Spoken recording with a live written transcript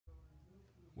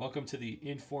Welcome to the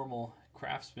informal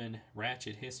Craftsman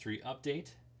Ratchet history update.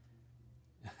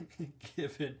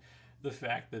 Given the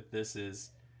fact that this is,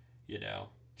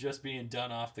 just being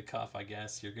done off the cuff, I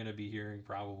guess, you're going to be hearing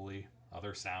probably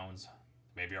other sounds.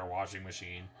 Maybe our washing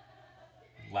machine,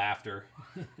 laughter,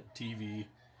 TV,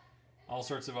 all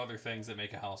sorts of other things that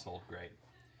make a household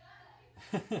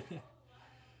great.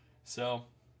 So,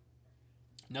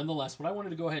 nonetheless, what I wanted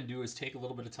to go ahead and do is take a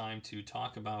little bit of time to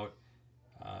talk about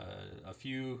a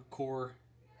few core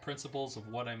principles of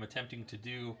what I'm attempting to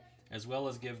do, as well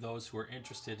as give those who are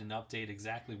interested an update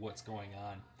exactly what's going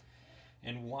on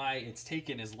and why it's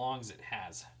taken as long as it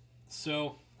has.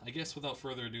 So, I guess without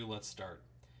further ado, let's start.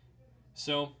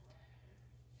 So,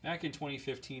 back in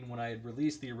 2015, when I had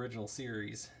released the original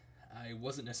series, I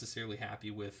wasn't necessarily happy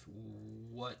with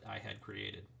what I had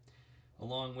created.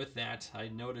 Along with that, I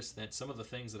noticed that some of the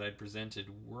things that I'd presented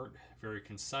weren't very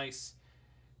concise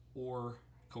or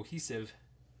cohesive,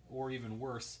 or even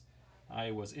worse,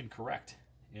 I was incorrect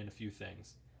in a few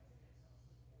things.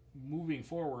 Moving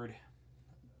forward,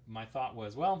 my thought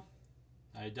was, well,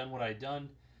 I had done what I had done.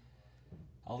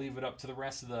 I'll leave it up to the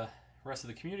rest of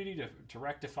the community to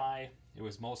rectify. It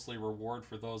was mostly reward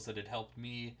for those that had helped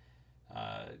me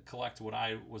collect what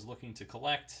I was looking to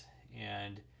collect,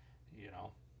 and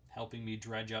helping me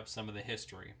dredge up some of the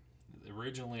history.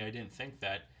 Originally, I didn't think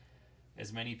that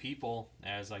as many people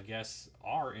as I guess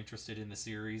are interested in the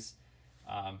series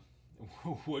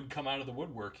would come out of the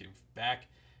woodwork. Back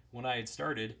when I had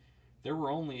started, there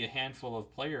were only a handful of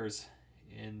players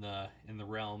in the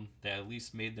realm that at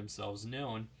least made themselves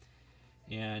known,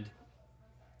 and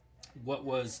what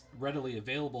was readily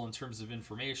available in terms of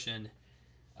information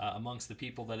amongst the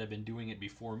people that had been doing it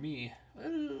before me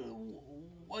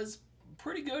was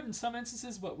pretty good in some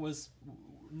instances, but was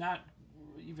not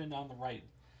even on the right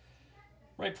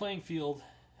playing field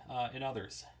in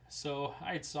others. So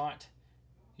I had sought,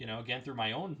 again through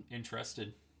my own interest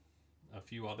in a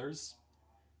few others,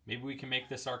 maybe we can make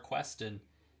this our quest and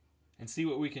see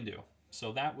what we can do.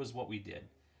 So that was what we did.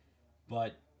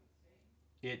 But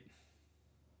it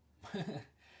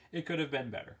it could have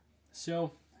been better.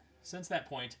 So since that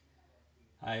point,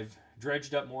 I've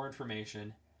dredged up more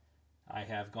information. I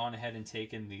have gone ahead and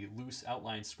taken the loose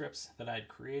outline scripts that I had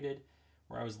created,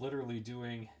 where I was literally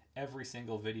doing every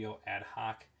single video ad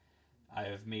hoc. I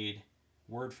have made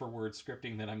word-for-word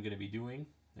scripting that I'm going to be doing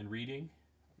and reading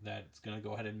that's going to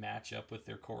go ahead and match up with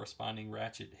their corresponding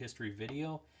Ratchet history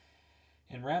video.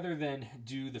 And rather than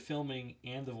do the filming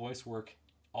and the voice work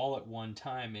all at one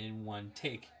time in one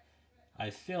take, I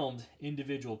filmed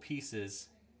individual pieces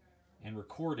and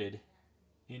recorded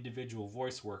individual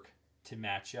voice work to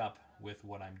match up with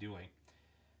what I'm doing.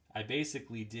 I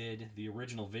basically did the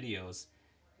original videos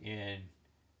in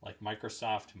like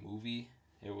Microsoft Movie.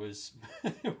 It was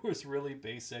it was really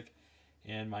basic,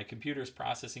 and my computer's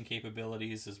processing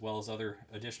capabilities as well as other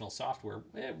additional software,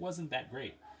 it wasn't that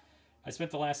great. I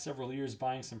spent the last several years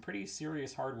buying some pretty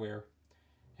serious hardware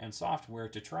and software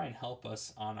to try and help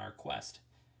us on our quest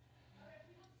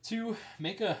to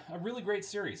make a really great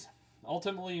series.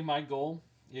 Ultimately, my goal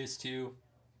is to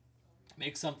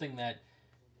make something that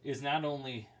is not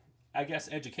only, I guess,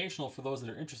 educational for those that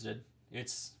are interested.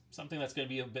 It's something that's going to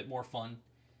be a bit more fun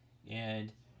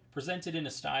and presented in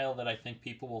a style that I think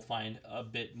people will find a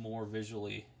bit more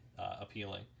visually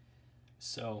appealing.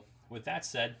 So with that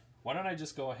said, why don't I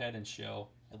just go ahead and show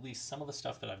at least some of the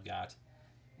stuff that I've got,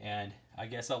 and I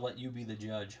guess I'll let you be the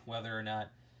judge whether or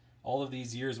not all of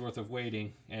these years worth of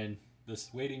waiting and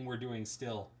this waiting we're doing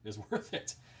still is worth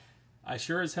it. I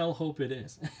sure as hell hope it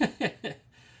is.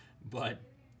 But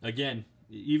again,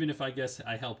 even if I guess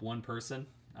I help one person,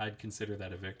 I'd consider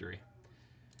that a victory.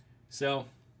 So,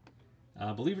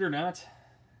 believe it or not,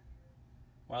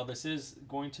 while this is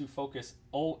going to focus,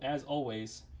 as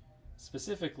always,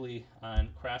 specifically on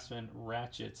Craftsman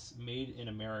Ratchets made in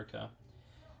America,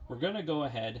 we're going to go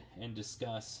ahead and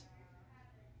discuss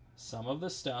some of the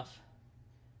stuff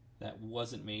that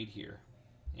wasn't made here.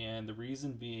 And the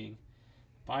reason being,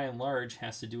 by and large,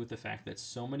 has to do with the fact that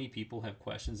so many people have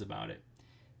questions about it.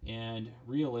 And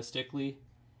realistically,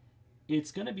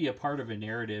 it's going to be a part of a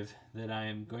narrative that I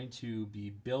am going to be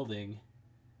building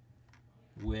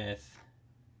with,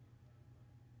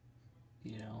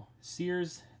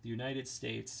 Sears, the United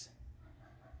States,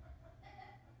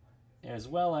 as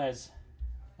well as,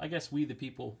 I guess, we the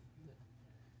people,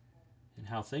 and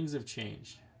how things have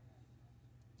changed.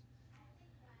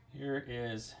 Here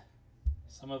is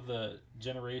some of the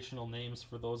generational names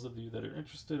for those of you that are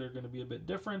interested are going to be a bit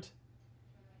different.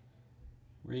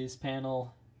 Raised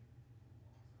panel,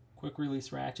 quick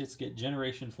release ratchets get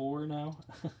generation 4 now.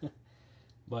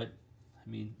 But I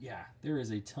mean, yeah, there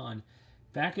is a ton.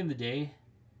 Back in the day,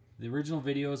 the original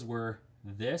videos were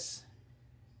this,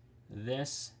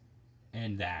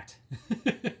 and that.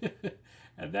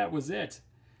 And that was it.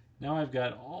 Now I've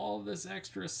got all this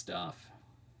extra stuff.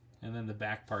 And then the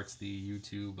back part's the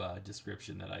YouTube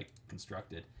description that I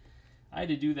constructed. I had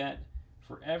to do that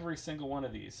for every single one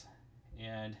of these.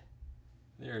 And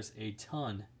there's a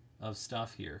ton of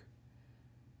stuff here.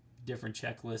 Different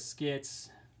checklists, skits,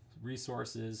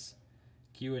 resources,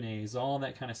 Q&As, all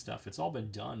that kind of stuff. It's all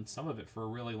been done, some of it for a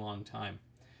really long time.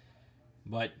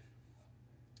 But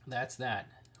that's that.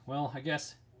 Well, I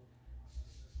guess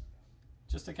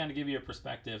just to kind of give you a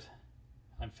perspective,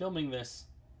 I'm filming this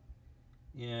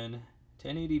in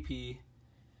 1080p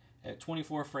at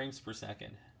 24 frames per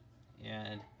second.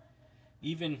 And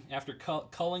even after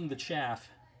culling the chaff,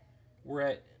 we're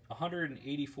at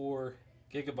 184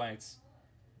 gigabytes.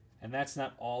 And that's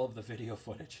not all of the video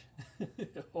footage.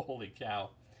 Holy cow.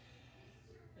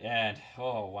 And,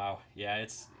 oh, wow. Yeah,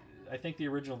 I think the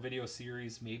original video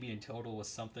series maybe in total was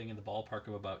something in the ballpark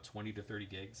of about 20 to 30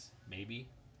 gigs, maybe.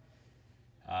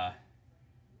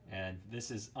 And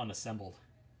this is unassembled.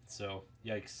 So,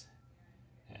 yikes.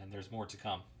 And there's more to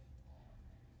come.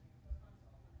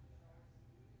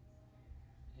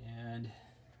 And,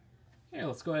 yeah,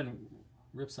 let's go ahead and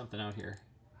rip something out here.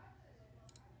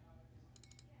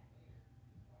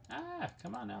 Ah,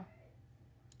 come on now.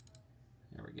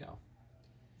 There we go.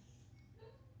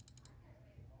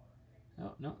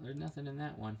 Oh, no, there's nothing in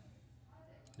that one.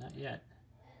 Not yet.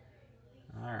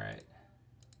 All right.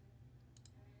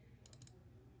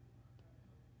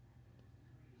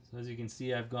 So as you can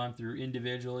see, I've gone through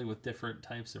individually with different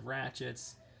types of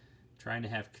ratchets, trying to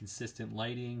have consistent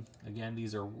lighting. Again,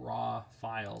 these are raw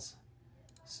files,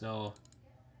 so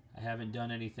I haven't done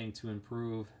anything to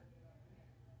improve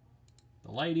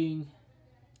the lighting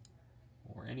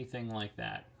or anything like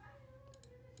that.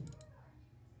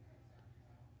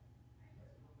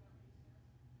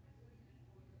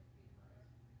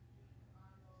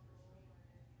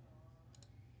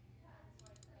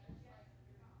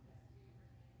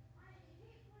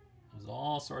 There's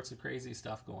all sorts of crazy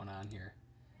stuff going on here.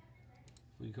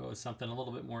 If we go with something a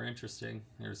little bit more interesting,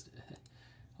 there's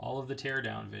all of the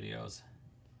teardown videos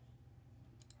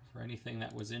for anything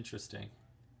that was interesting.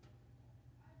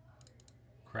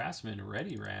 Craftsman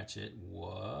Ready Ratchet.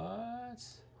 What?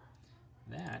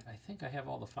 That, I think I have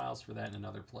all the files for that in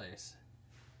another place.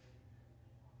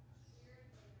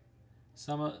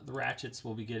 Some of the ratchets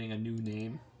will be getting a new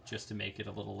name just to make it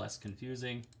a little less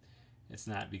confusing. It's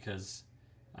not because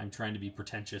I'm trying to be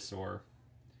pretentious or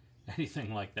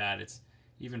anything like that. It's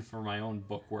even for my own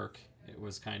book work, it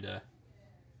was kind of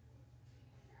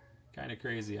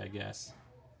crazy, I guess.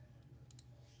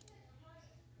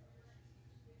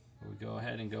 We go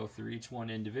ahead and go through each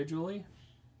one individually,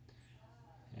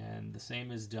 and the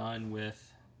same is done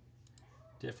with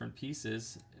different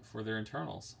pieces for their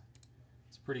internals.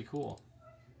 It's pretty cool.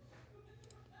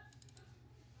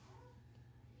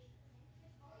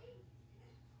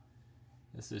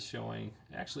 This is showing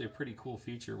actually a pretty cool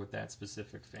feature with that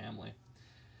specific family.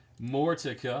 More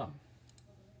to come.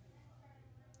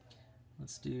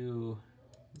 Let's do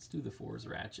the Fours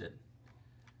Ratchet.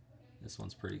 This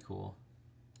one's pretty cool.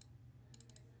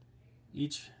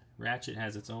 Each ratchet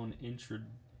has its own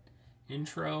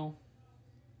intro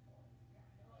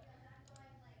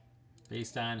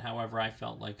based on however I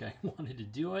felt like I wanted to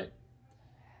do it.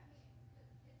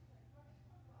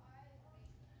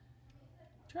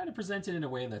 Try to present it in a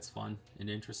way that's fun and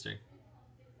interesting.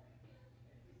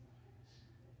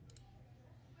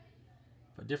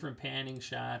 But different panning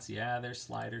shots, yeah, there's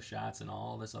slider shots and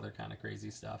all this other kind of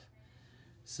crazy stuff.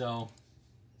 So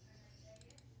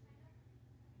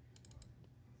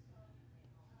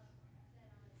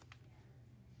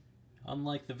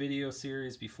unlike the video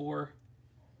series before,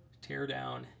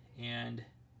 teardown and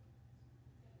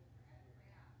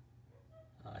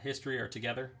history are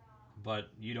together, but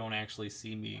you don't actually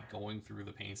see me going through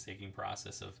the painstaking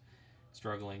process of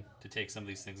struggling to take some of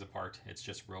these things apart. It's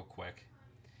just real quick.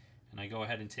 And I go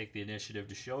ahead and take the initiative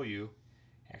to show you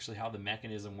actually how the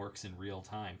mechanism works in real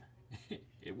time.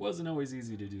 It wasn't always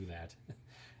easy to do that.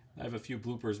 I have a few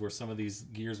bloopers where some of these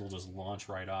gears will just launch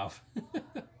right off.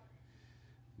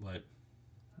 But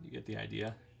you get the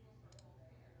idea.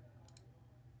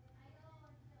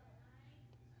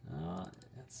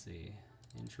 Let's see.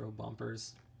 Intro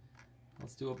bumpers.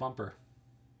 Let's do a bumper.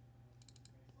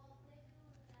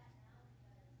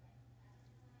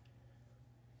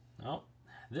 Oh,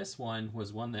 this one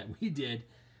was one that we did.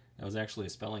 That was actually a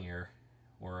spelling error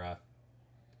or a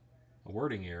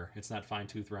wording error. It's not fine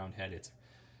tooth round head. It's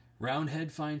round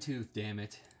head fine tooth, damn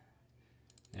it.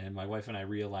 And my wife and I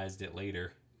realized it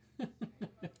later.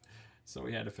 So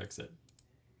we had to fix it.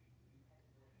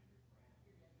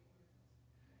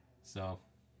 So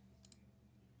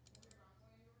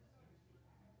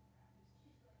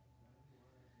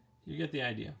you get the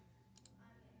idea.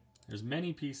 There's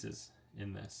many pieces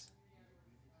in this.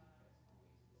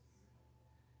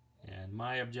 And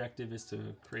my objective is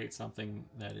to create something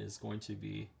that is going to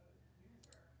be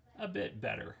a bit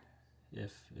better,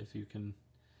 if you can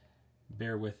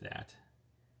bear with that.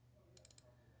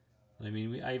 I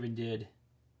mean, I even did,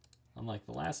 unlike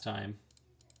the last time,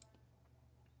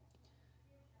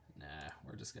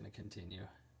 we're just going to continue.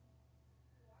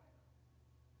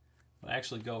 But I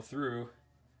actually go through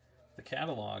the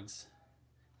catalogs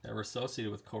that were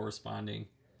associated with corresponding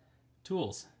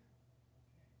tools.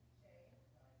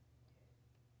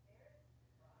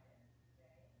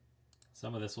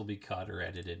 Some of this will be cut or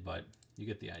edited, but you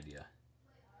get the idea.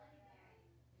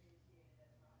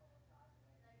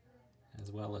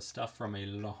 As well as stuff from a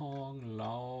long,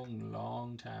 long,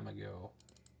 long time ago.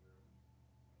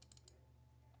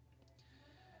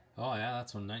 Oh yeah,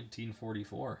 that's from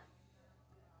 1944.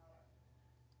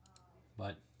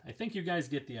 But I think you guys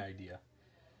get the idea.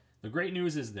 The great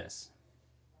news is this.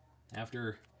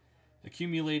 After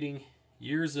accumulating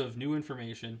years of new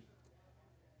information,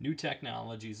 new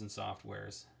technologies and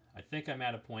softwares, I think I'm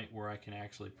at a point where I can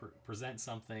actually present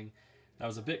something that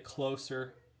was a bit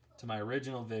closer to my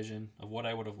original vision of what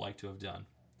I would have liked to have done.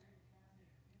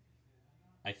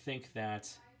 I think that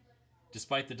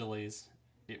despite the delays,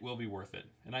 it will be worth it.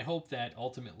 And I hope that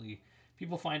ultimately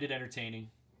people find it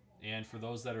entertaining, and for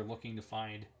those that are looking to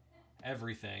find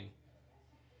everything,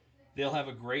 they'll have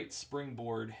a great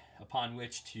springboard upon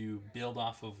which to build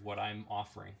off of what I'm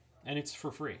offering. And it's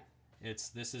for free.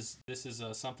 This is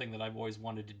something that I've always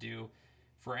wanted to do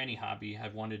for any hobby.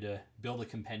 I've wanted to build a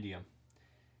compendium.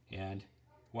 And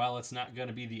while it's not going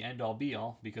to be the end-all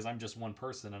be-all, because I'm just one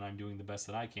person and I'm doing the best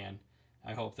that I can,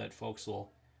 I hope that folks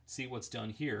will see what's done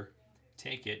here,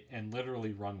 take it, and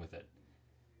literally run with it.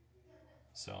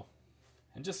 So,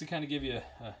 and just to kind of give you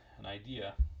an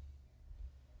idea,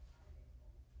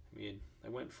 I mean, I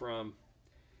went from,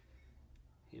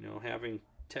 having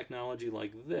technology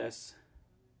like this,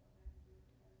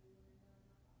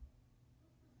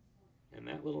 and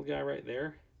that little guy right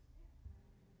there,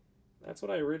 that's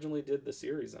what I originally did the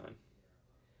series on.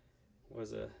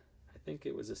 I think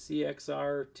it was a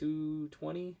CXR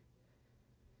 220.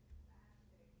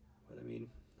 But I mean,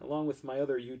 along with my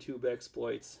other YouTube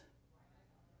exploits,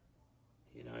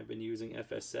 I've been using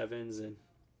FS7s and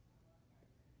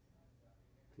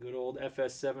good old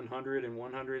FS700 and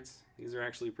 100s. These are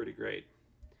actually pretty great.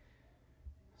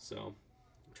 So,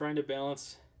 I'm trying to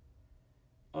balance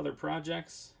other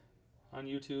projects on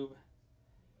YouTube,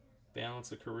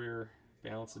 balance a career,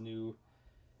 balance a new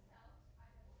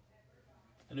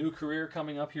career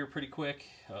coming up here pretty quick,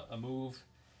 a move.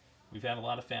 We've had a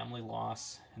lot of family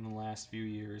loss in the last few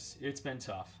years. It's been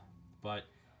tough, but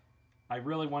I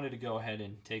really wanted to go ahead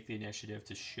and take the initiative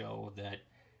to show that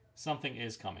something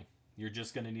is coming. You're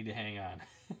just going to need to hang on.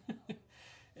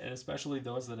 And especially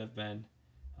those that have been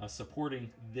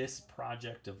supporting this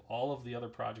project of all of the other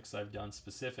projects I've done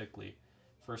specifically.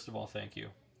 First of all, thank you.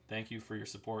 Thank you for your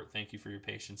support. Thank you for your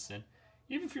patience and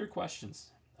even for your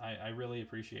questions. I really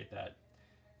appreciate that.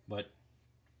 But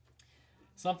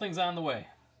something's on the way.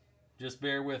 Just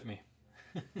bear with me.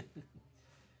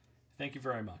 Thank you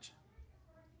very much.